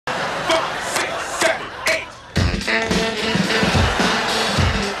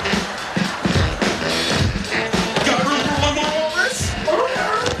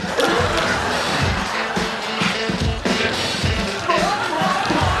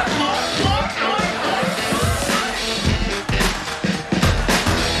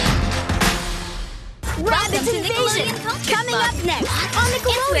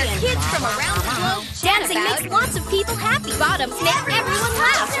bottoms make everyone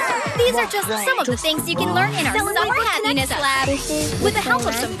laugh. These are just some of the things you can learn in our Summer Happiness Lab. With the help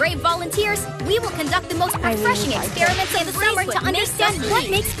of some brave volunteers, we will conduct the most refreshing experiments of the summer to understand what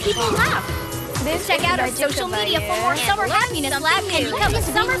makes people laugh. Check out our social media for more Summer Happiness Lab and become a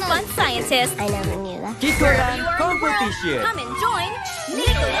summer fun scientist. I never knew that. Nickelodeon Competition. Come and join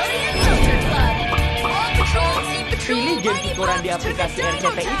Nickelodeon Culture Club. All patrols in patrol Pilih game ready Kikoran for di aplikasi Dino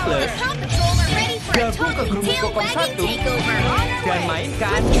RCTI Tower. Plus. The Paw Patrol are ready for a Gabung ke totally grup tail Kokon wagging 1 takeover. dan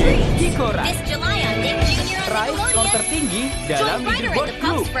mainkan game Kikoran. This July on Nick Jr. on Raih skor Nickelodeon. tertinggi dalam Join Ryder leaderboard and the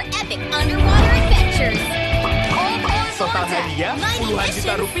Pups grup. for epic underwater adventures. Total hadiah puluhan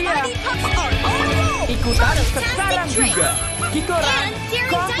juta rupiah. Pups are on a roll. Ikutan Fantastic sekarang tricks. juga. Kikoran And daring dino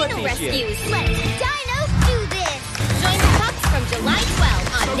Competition. rescues. Let's dinos do this. Join the Pups from July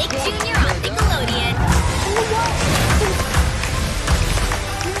 12 on Nick Jr. on Nickelodeon.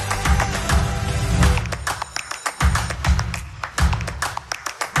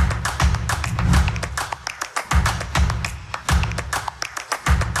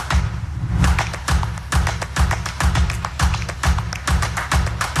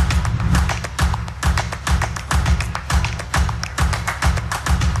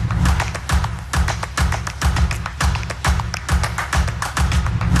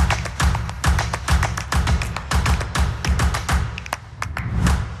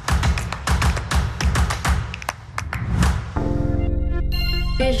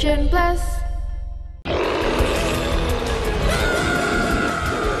 Vision Plus.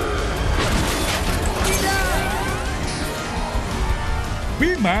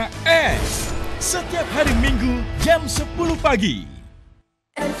 Bima S. Setiap hari Minggu jam 10 pagi.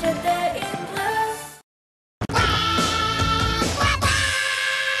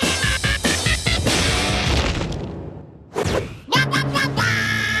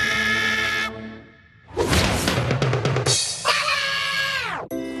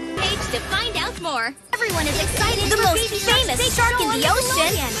 Page to find out more. Everyone is excited. The most famous shark in the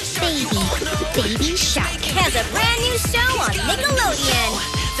ocean, Baby Shark, has a brand new show on Nickelodeon.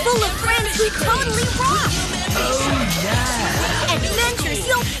 Full of friends who totally rock. Adventures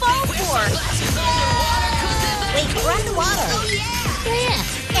you'll fall for. Wait, we're underwater. Yeah.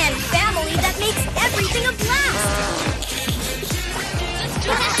 And family that makes everything a blast.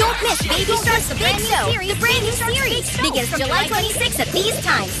 Don't miss Baby Shark's Big Show. The brand new series begins July 26th at these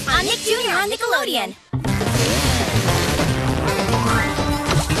times on Nick Jr. on Nickelodeon.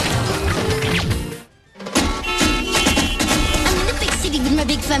 I'm in a big city with my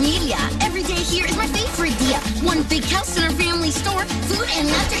big familia. Every day here is my favorite dia. One big house in our family store. Food and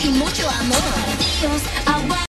laughter y mucho amor. Dios,